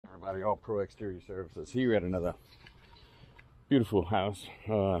everybody, All Pro Exterior Services here at another beautiful house.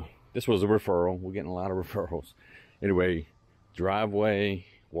 This was a referral. We're getting a lot of referrals. Anyway, driveway,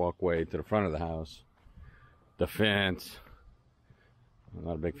 walkway to the front of the house, the fence. I'm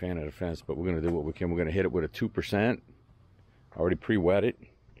not a big fan of the fence, but we're going to do what we can. We're going to hit it with a 2%, already pre-wet it,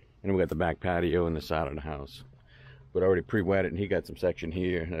 and we got the back patio and the side of the house. But already pre-wet it, and he got some section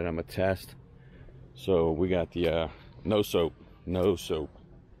here that I'm going to test. So we got the no soap,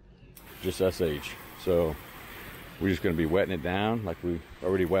 just SH. So we're just going to be wetting it down like we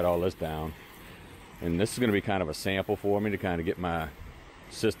already wet all this down. And this is going to be kind of a sample for me to kind of get my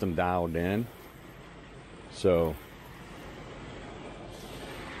system dialed in. So,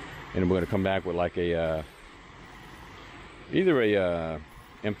 and we're going to come back with like a either a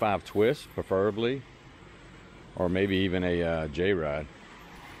M5 twist, preferably, or maybe even a J-rod,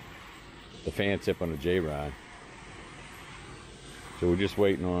 the fan tip on a J-rod. So we're just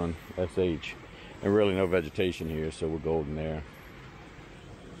waiting on SH, and really no vegetation here, so we're golden there.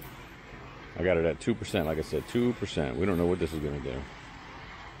 I got it at 2%, like I said, 2%. We don't know what this is going to do.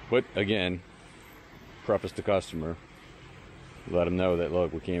 But again, preface the customer, let them know that,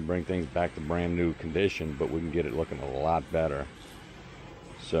 look, we can't bring things back to brand new condition, but we can get it looking a lot better.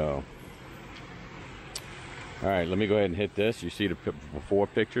 So, all right, let me go ahead and hit this. You see the before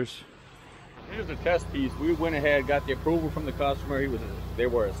pictures. Here's the test piece. We went ahead, got the approval from the customer. They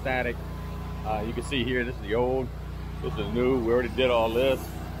were ecstatic. You can see here, this is the old, this is the new. We already did all this,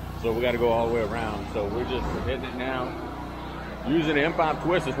 so we got to go all the way around. So we're just hitting it now. Using the M5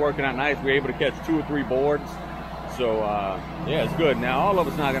 twist, it's working out nice. We're able to catch 2 or 3 boards. So yeah, it's good. Now all of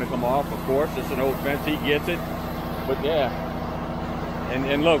it's not going to come off, of course. It's an old fence. He gets it. But yeah,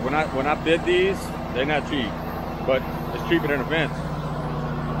 and look, when I bid these, they're not cheap, but it's cheaper than a fence.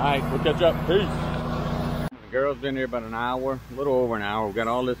 All right, we'll catch up. Peace. The girl's been here about an hour, a little over an hour. We got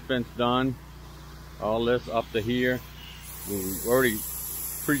all this fence done, all this up to here. We already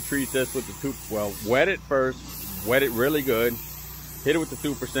pre-treat this with the 2. Well, wet it first, wet it really good. Hit it with the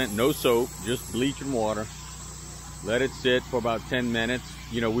 2%, no soap, just bleach and water. Let it sit for about 10 minutes.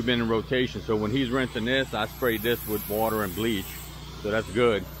 You know, we've been in rotation, so when he's rinsing this, I sprayed this with water and bleach. So that's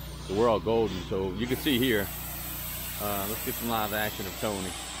good. So we're all golden. So you can see here, let's get some live action of Tony.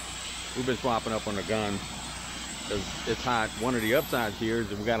 We've been swapping up on the gun because it's hot. One of the upsides here is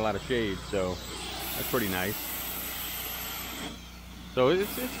that we got a lot of shade, so that's pretty nice. So it's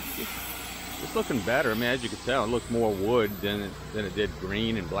looking better. I mean, as you can tell, it looks more wood than it did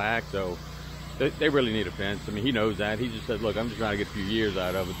green and black. So they really need a fence. I mean, he knows that. He just said, look, I'm just trying to get a few years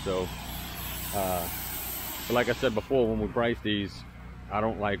out of it. So, but like I said before, when we price these, I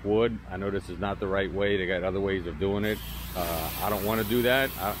don't like wood. I know this is not the right way. They got other ways of doing it. I don't want to do that.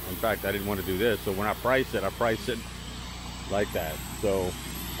 In fact, I didn't want to do this. So when I price it like that. So,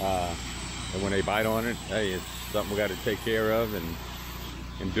 and when they bite on it, hey, it's something we got to take care of and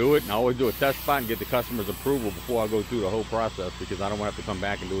do it. And I always do a test spot and get the customer's approval before I go through the whole process, because I don't want to have to come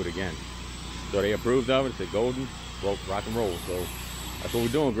back and do it again. So they approved of it. Said golden, rock and roll. So that's what we're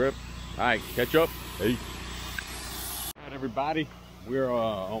doing, Grip. All right, catch up. Hey. All right, everybody. We're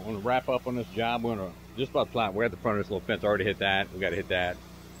going to wrap up on this job. We're going to just about flat. We're at the front of this little fence. I already hit that. We got to hit that.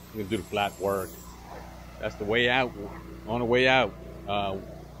 We're going to do the flat work. That's the way out. On the way out,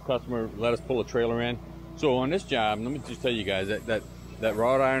 customer let us pull a trailer in. So on this job, let me just tell you guys that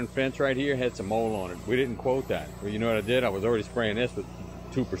wrought iron fence right here had some mold on it. We didn't quote that. Well, you know what I did? I was already spraying this with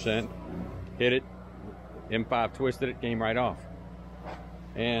 2%. Hit it. M5 twisted it. Came right off.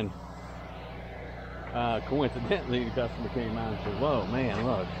 And coincidentally, the customer came out and said, whoa, man,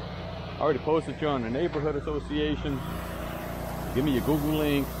 look, I already posted you on the neighborhood association. Give me your Google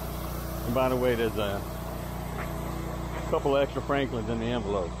link. And by the way, there's a couple of extra Franklins in the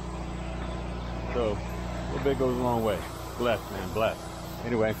envelope. So a little bit goes a long way. Blessed, man, blessed.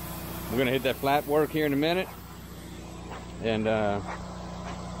 Anyway, we're going to hit that flat work here in a minute and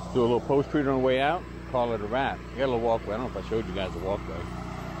do a little post treat on the way out. Call it a wrap. We got a little walkway. I don't know if I showed you guys the walkway.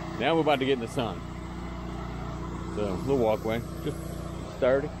 Now we're about to get in the sun. So, a little walkway, just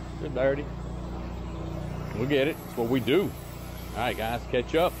dirty. We'll get it. It's what we do. All right, guys,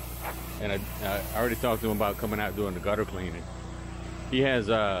 catch up. And I already talked to him about coming out doing the gutter cleaning. He has,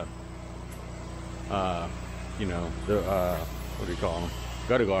 you know, the what do you call them?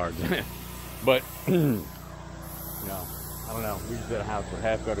 Gutter guards. But, you know, I don't know. We just did a house with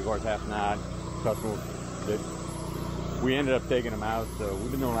half gutter guards, half not. Customer, we ended up taking them out, so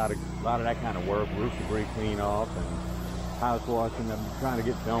we've been doing a lot of that kind of work. Roof debris clean off and house washing. I'm trying to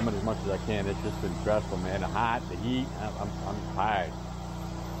get filming as much as I can. It's just been stressful, man. The hot, the heat. I'm tired.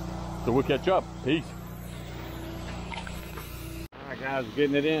 So we'll catch up. Peace. All right, Guys,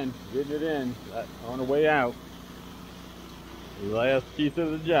 getting it in, on the way out. Last piece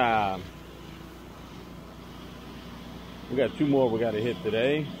of the job. We got 2 more we got to hit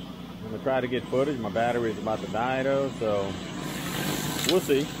today. I'm gonna try to get footage. My battery is about to die though, so we'll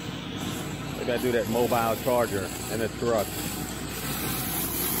see. I gotta do that mobile charger in the truck.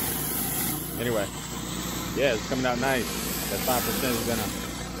 Anyway, yeah, it's coming out nice. That 5% is gonna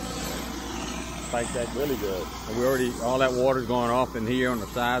spike that really good. And we already, all that water's going off in here on the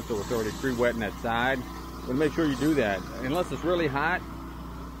side, so it's already pre-wetting that side. But make sure you do that. Unless it's really hot,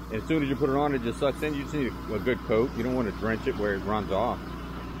 as soon as you put it on, it just sucks in. You just need a good coat. You don't want to drench it where it runs off.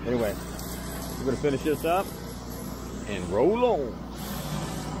 Anyway, we're gonna finish this up and roll on.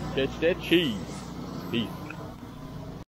 Catch that cheese. Peace.